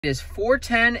It is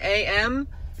 4:10 a.m.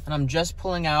 and I'm just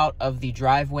pulling out of the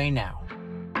driveway now.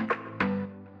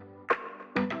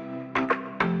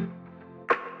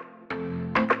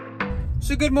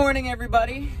 So good morning,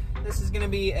 everybody. This is going to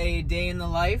be a day in the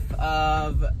life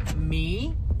of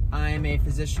me. I'm a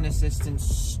physician assistant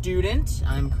student.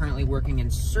 I'm currently working in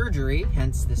surgery,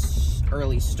 hence this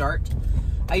early start.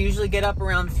 I usually get up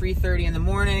around 3:30 in the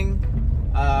morning,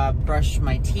 brush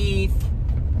my teeth,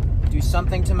 do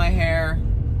something to my hair.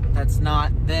 That's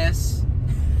not this.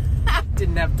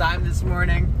 Didn't have time this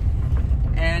morning.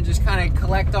 And just kind of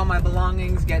collect all my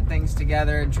belongings, get things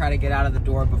together, and try to get out of the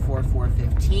door before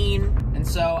 4:15. And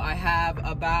so I have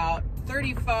about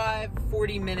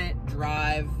 40 minute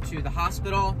drive to the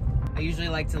hospital. I usually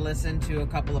like to listen to a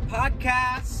couple of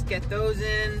podcasts, get those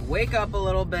in, wake up a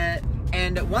little bit.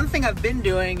 And one thing I've been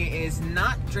doing is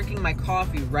not drinking my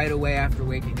coffee right away after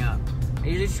waking up. I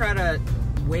usually try to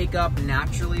wake up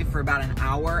naturally for about an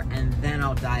hour, and then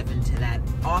I'll dive into that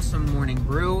awesome morning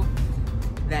brew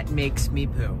that makes me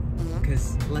poo.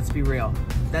 Because let's be real,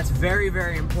 that's very,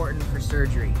 very important for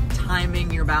surgery.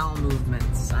 Timing your bowel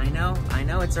movements. I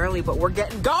know it's early, but we're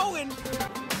getting going.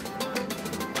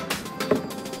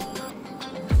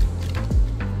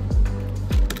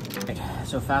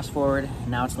 So fast forward,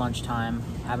 now it's lunchtime,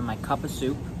 having my cup of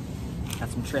soup, got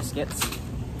some Triscuits,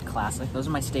 classic. Those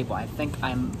are my staple. I think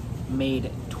I'm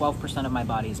made 12% of my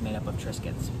body is made up of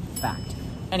Triscuits. Fact.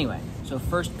 Anyway, so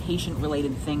first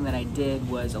patient-related thing that I did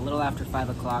was a little after 5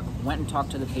 o'clock, went and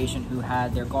talked to the patient who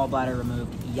had their gallbladder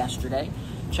removed yesterday,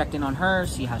 checked in on her,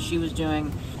 see how she was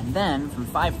doing, and then from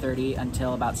 5:30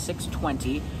 until about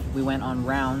 6:20, we went on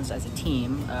rounds as a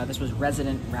team. This was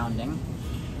resident rounding.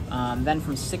 Then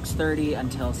from 6:30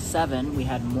 until 7, we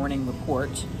had morning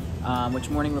report, which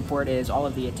morning report is all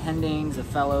of the attendings, the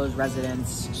fellows,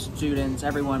 residents, students,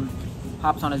 everyone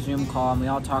hops on a Zoom call, and we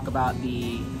all talk about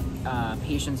the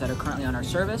patients that are currently on our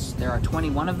service. There are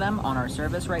 21 of them on our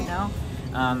service right now.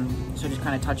 So just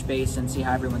kind of touch base and see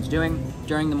how everyone's doing.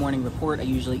 During the morning report, I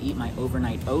usually eat my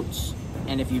overnight oats.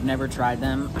 And if you've never tried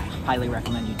them, I highly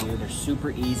recommend you do. They're super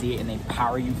easy and they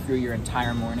power you through your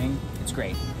entire morning. It's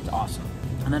great. It's awesome.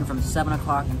 And then from 7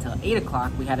 o'clock until 8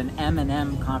 o'clock, we had an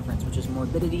M&M conference, which is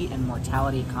Morbidity and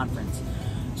Mortality Conference.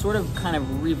 Sort of kind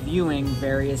of reviewing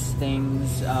various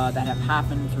things that have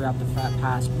happened throughout the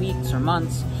past weeks or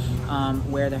months,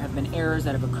 where there have been errors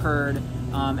that have occurred,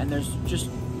 and there's just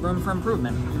room for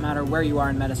improvement. No matter where you are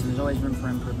in medicine, there's always room for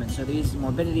improvement. So these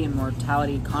morbidity and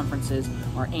mortality conferences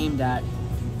are aimed at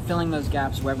filling those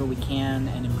gaps wherever we can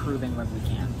and improving wherever we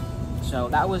can. So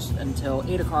that was until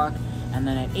 8 o'clock. And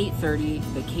then at 8:30,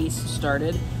 the case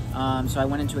started. So I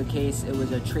went into a case, it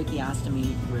was a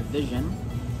tracheostomy revision.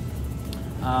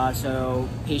 So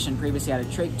patient previously had a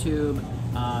trach tube,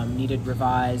 needed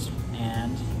revised,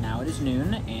 and now it is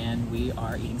noon, and we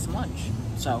are eating some lunch.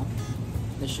 So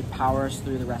this should power us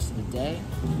through the rest of the day.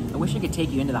 I wish I could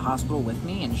take you into the hospital with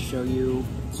me and show you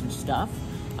some stuff,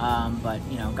 but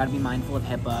you know, gotta be mindful of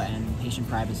HIPAA and patient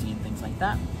privacy and things like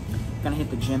that. Gonna hit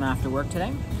the gym after work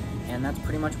today. And that's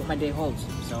pretty much what my day holds,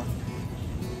 so.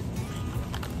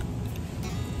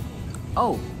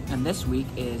 Oh, and this week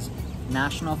is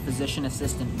National Physician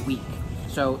Assistant Week.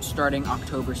 So starting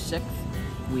October 6th,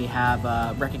 we have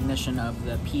recognition of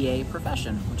the PA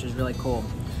profession, which is really cool.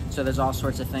 So there's all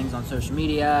sorts of things on social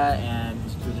media and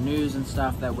through the news and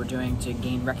stuff that we're doing to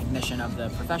gain recognition of the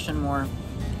profession more,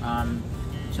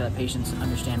 so that patients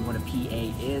understand what a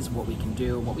PA is, what we can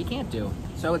do, what we can't do.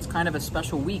 So it's kind of a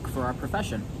special week for our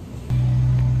profession.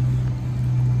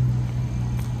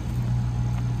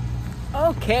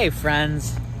 Okay,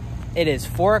 friends, it is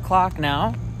 4 o'clock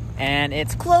now, and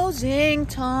it's closing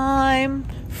time.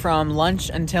 From lunch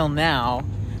until now,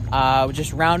 we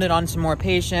just rounded on some more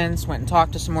patients, went and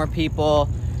talked to some more people.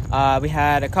 We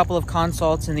had a couple of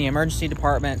consults in the emergency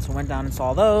department, so went down and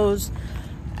saw those,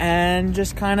 and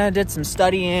just kind of did some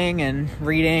studying and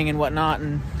reading and whatnot,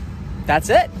 and that's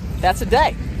it. That's a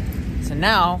day. So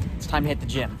now, it's time to hit the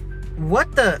gym. What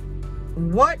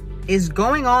is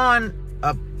going on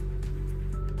up?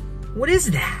 What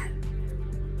is that?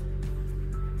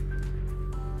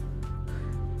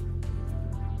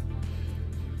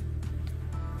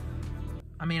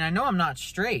 I mean, I know I'm not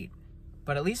straight,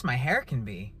 but at least my hair can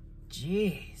be.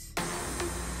 Jeez.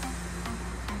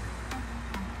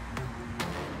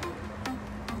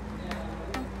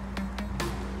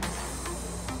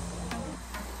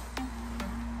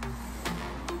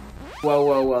 Whoa,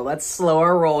 whoa, whoa, let's slow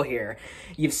our roll here.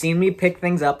 You've seen me pick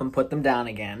things up and put them down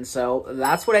again, so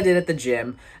that's what I did at the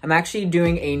gym. I'm actually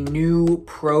doing a new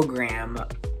program.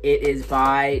 It is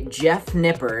by Jeff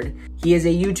Nippard. He is a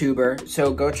YouTuber,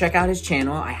 so go check out his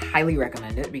channel. I highly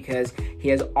recommend it because he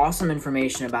has awesome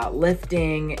information about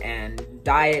lifting and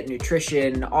diet,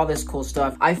 nutrition, all this cool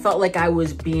stuff. I felt like I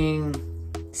was being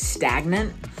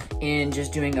stagnant in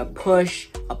just doing a push,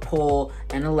 a pull,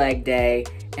 and a leg day,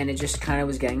 and it just kind of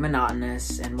was getting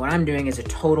monotonous. And what I'm doing is a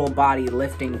total body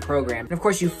lifting program. And of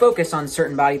course you focus on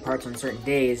certain body parts on certain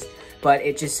days, but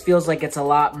it just feels like it's a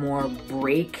lot more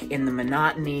break in the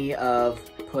monotony of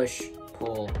push,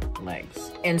 pull,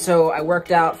 legs. And so I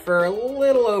worked out for a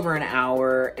little over an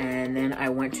hour, and then I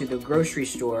went to the grocery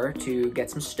store to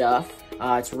get some stuff.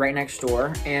 It's right next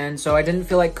door, and so I didn't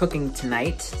feel like cooking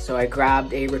tonight, so I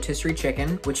grabbed a rotisserie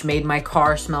chicken, which made my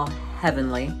car smell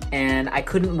heavenly, and I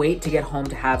couldn't wait to get home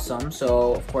to have some,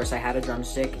 so of course I had a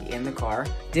drumstick in the car.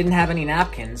 Didn't have any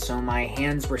napkins, so my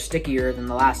hands were stickier than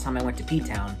the last time I went to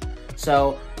P-Town.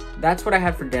 So that's what I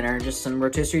had for dinner, just some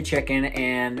rotisserie chicken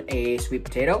and a sweet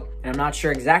potato. And I'm not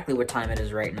sure exactly what time it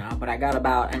is right now, but I got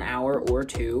about an hour or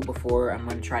two before I'm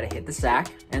gonna try to hit the sack,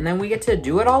 and then we get to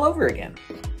do it all over again.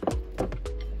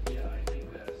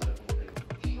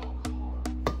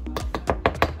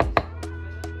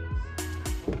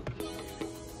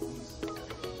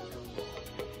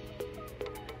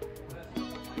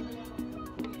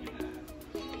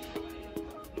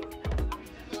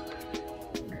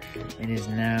 It is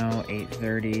now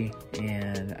 8:30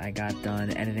 and I got done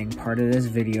editing part of this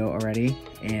video already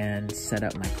and set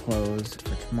up my clothes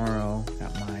for tomorrow.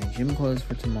 Got my gym clothes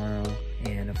for tomorrow,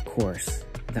 and of course,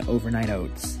 the overnight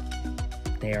oats.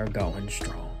 They are going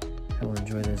strong. I will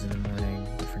enjoy those in the morning,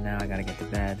 but for now I gotta get to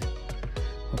bed.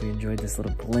 Hope you enjoyed this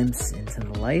little glimpse into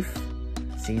the life.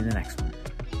 See you in the next one.